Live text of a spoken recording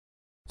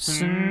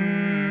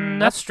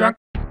SNESdrunk.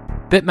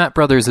 Bitmap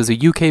Brothers is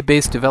a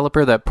UK-based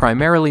developer that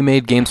primarily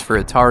made games for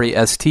Atari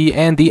ST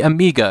and the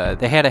Amiga.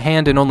 They had a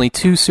hand in only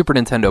 2 Super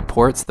Nintendo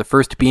ports, the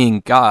first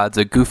being Gods,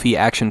 a goofy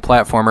action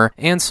platformer,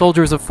 and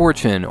Soldiers of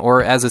Fortune,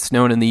 or as it's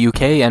known in the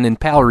UK and in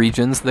PAL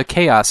regions, the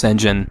Chaos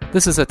Engine.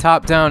 This is a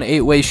top-down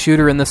 8-way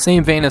shooter in the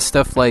same vein as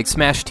stuff like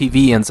Smash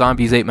TV and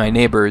Zombies Ate My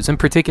Neighbors, in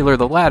particular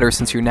the latter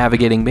since you're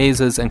navigating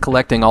mazes and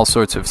collecting all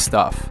sorts of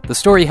stuff. The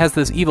story has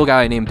this evil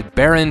guy named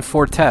Baron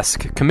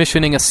Fortesque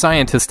commissioning a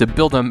scientist to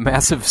build a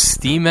massive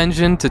steam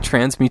engine to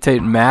transmutate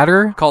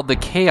matter called the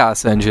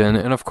Chaos Engine,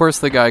 and of course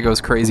the guy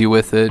goes crazy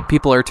with it.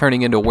 People are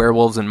turning into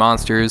werewolves and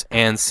monsters,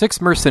 and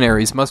 6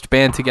 mercenaries must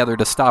band together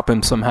to stop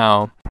him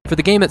somehow. For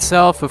the game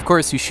itself, of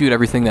course you shoot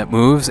everything that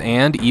moves,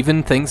 and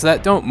even things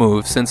that don't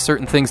move, since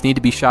certain things need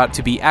to be shot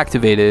to be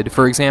activated.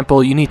 For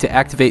example, you need to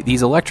activate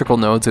these electrical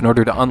nodes in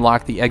order to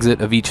unlock the exit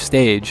of each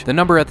stage. The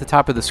number at the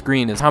top of the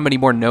screen is how many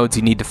more nodes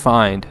you need to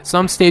find.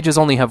 Some stages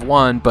only have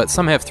 1, but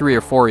some have 3 or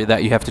 4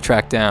 that you have to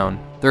track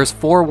down. There's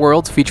 4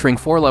 worlds featuring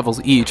 4 levels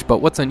each,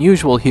 but what's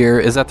unusual here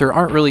is that there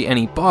aren't really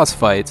any boss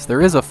fights. There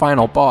is a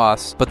final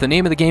boss, but the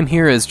name of the game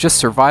here is just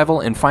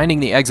survival and finding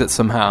the exit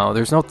somehow.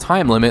 There's no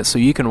time limit, so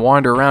you can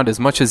wander around as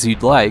much as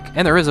you'd like,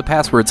 and there is a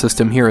password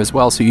system here as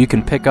well, so you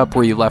can pick up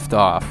where you left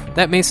off.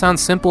 That may sound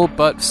simple,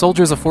 but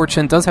Soldiers of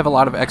Fortune does have a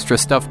lot of extra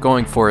stuff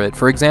going for it.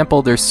 For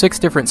example, there's 6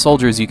 different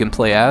soldiers you can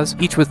play as,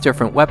 each with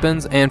different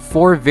weapons, and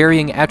 4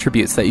 varying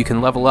attributes that you can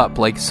level up,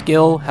 like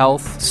skill,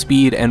 health,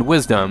 speed, and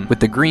wisdom, with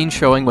the green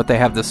showing what they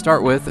have to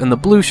start with, and the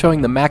blue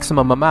showing the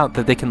maximum amount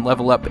that they can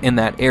level up in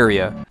that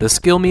area. The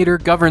skill meter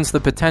governs the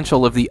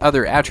potential of the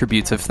other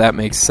attributes, if that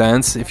makes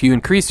sense. If you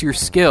increase your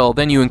skill,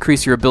 then you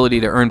increase your ability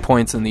to earn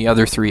points in the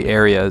other 3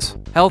 areas.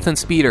 Health and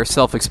speed are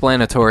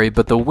self-explanatory,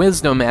 but the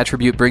wisdom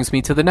attribute brings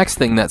me to the next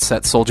thing that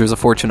sets Soldiers of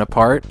Fortune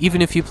apart.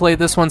 Even if you play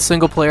this one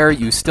single player,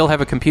 you still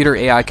have a computer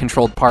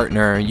AI-controlled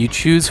partner. You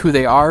choose who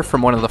they are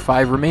from one of the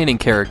 5 remaining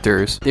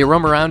characters. They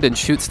roam around and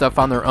shoot stuff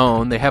on their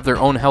own, they have their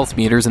own health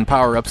meters and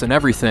power-ups and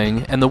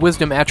everything, and the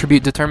wisdom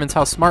attribute determines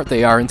how smart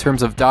they are in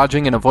terms of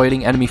dodging and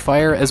avoiding enemy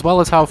fire, as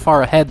well as how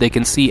far ahead they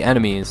can see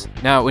enemies.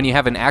 Now, when you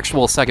have an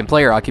actual second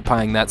player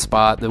occupying that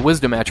spot, the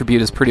wisdom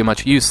attribute is pretty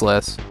much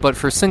useless, but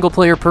for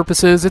single-player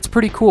purposes, it's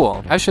pretty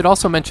cool. I should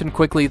also mention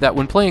quickly that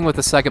when playing with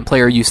a second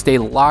player, you stay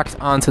locked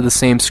onto the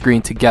same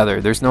screen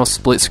together. There's no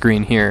split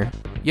screen here.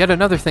 Yet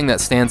another thing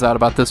that stands out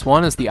about this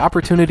one is the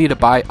opportunity to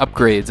buy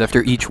upgrades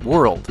after each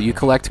world. You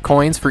collect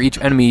coins for each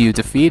enemy you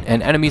defeat,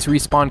 and enemies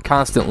respawn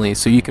constantly,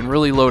 so you can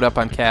really load up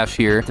on cash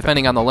here,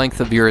 depending on the length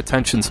of your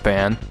attention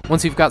span.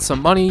 Once you've got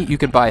some money, you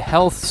can buy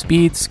health,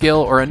 speed, skill,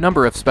 or a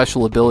number of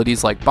special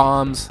abilities like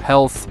bombs,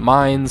 health,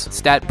 mines,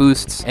 stat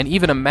boosts, and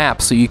even a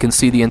map so you can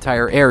see the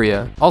entire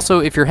area. Also,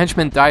 if your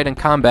henchmen died in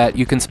combat,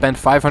 you can spend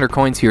 500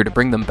 coins here to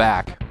bring them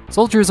back.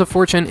 Soldiers of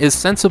Fortune is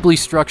sensibly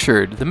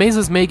structured. The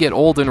mazes may get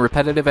old and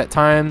repetitive at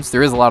times,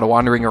 there is a lot of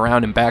wandering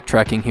around and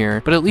backtracking here,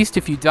 but at least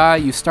if you die,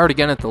 you start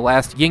again at the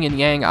last yin and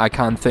yang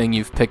icon thing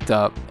you've picked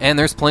up, and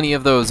there's plenty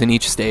of those in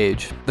each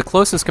stage. The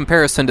closest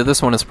comparison to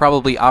this one is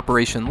probably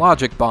Operation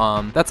Logic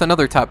Bomb. That's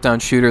another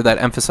top-down shooter that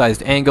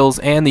emphasized angles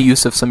and the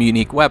use of some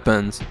unique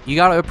weapons. You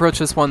gotta approach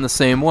this one the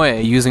same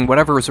way, using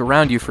whatever is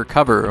around you for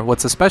cover.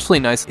 What's especially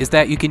nice is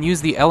that you can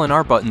use the L and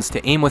R buttons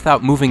to aim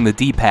without moving the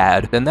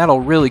D-pad, and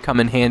that'll really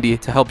come in handy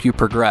to help you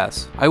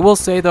progress. I will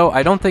say though,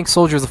 I don't think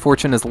Soldiers of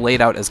Fortune is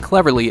laid out as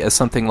cleverly as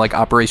something like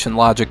Operation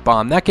Logic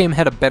Bomb. That game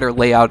had a better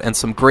layout and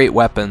some great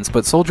weapons,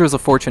 but Soldiers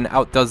of Fortune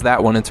outdoes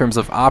that one in terms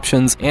of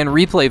options and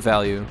replay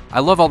value. I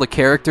love all the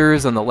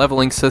characters and the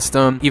leveling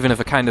system, even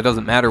if it kinda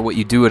doesn't matter what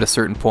you do at a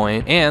certain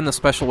point, and the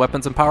special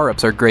weapons and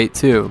power-ups are great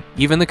too.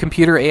 Even the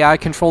computer AI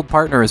controlled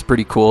partner is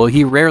pretty cool.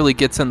 He rarely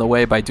gets in the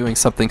way by doing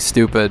something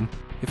stupid.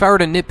 If I were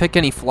to nitpick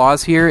any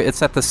flaws here, it's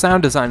that the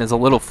sound design is a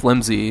little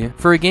flimsy.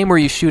 For a game where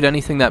you shoot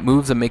anything that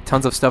moves and make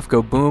tons of stuff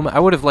go boom, I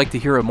would have liked to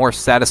hear a more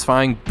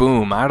satisfying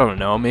boom. I don't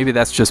know, maybe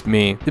that's just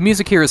me. The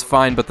music here is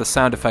fine, but the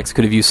sound effects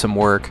could have used some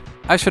work.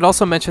 I should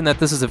also mention that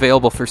this is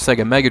available for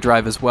Sega Mega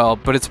Drive as well,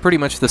 but it's pretty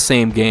much the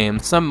same game.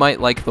 Some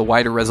might like the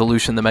wider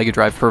resolution the Mega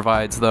Drive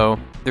provides, though.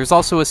 There's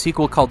also a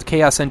sequel called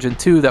Chaos Engine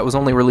 2 that was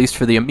only released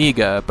for the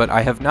Amiga, but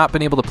I have not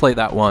been able to play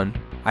that one.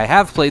 I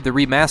have played the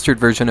remastered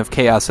version of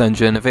Chaos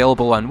Engine,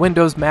 available on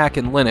Windows, Mac,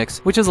 and Linux,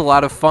 which is a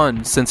lot of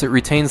fun since it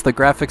retains the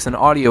graphics and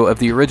audio of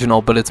the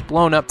original, but it's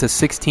blown up to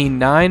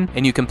 16:9,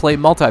 and you can play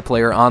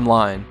multiplayer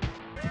online.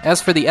 As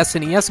for the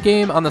SNES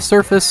game, on the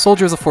surface,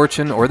 Soldiers of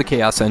Fortune, or the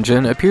Chaos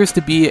Engine, appears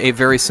to be a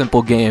very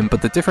simple game,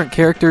 but the different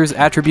characters,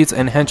 attributes,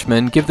 and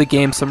henchmen give the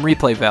game some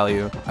replay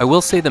value. I will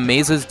say the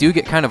mazes do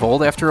get kind of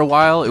old after a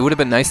while. It would have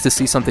been nice to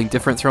see something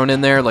different thrown in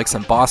there, like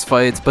some boss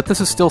fights, but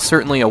this is still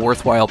certainly a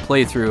worthwhile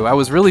playthrough. I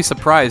was really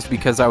surprised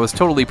because I was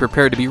totally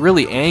prepared to be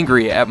really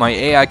angry at my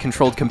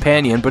AI-controlled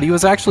companion, but he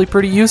was actually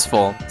pretty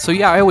useful. So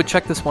yeah, I would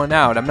check this one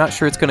out. I'm not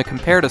sure it's going to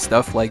compare to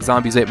stuff like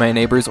Zombies Ate My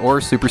Neighbors or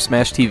Super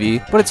Smash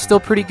TV, but it's still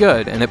pretty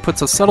good, and it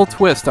puts a subtle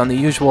twist on the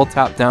usual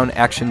top-down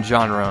action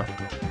genre.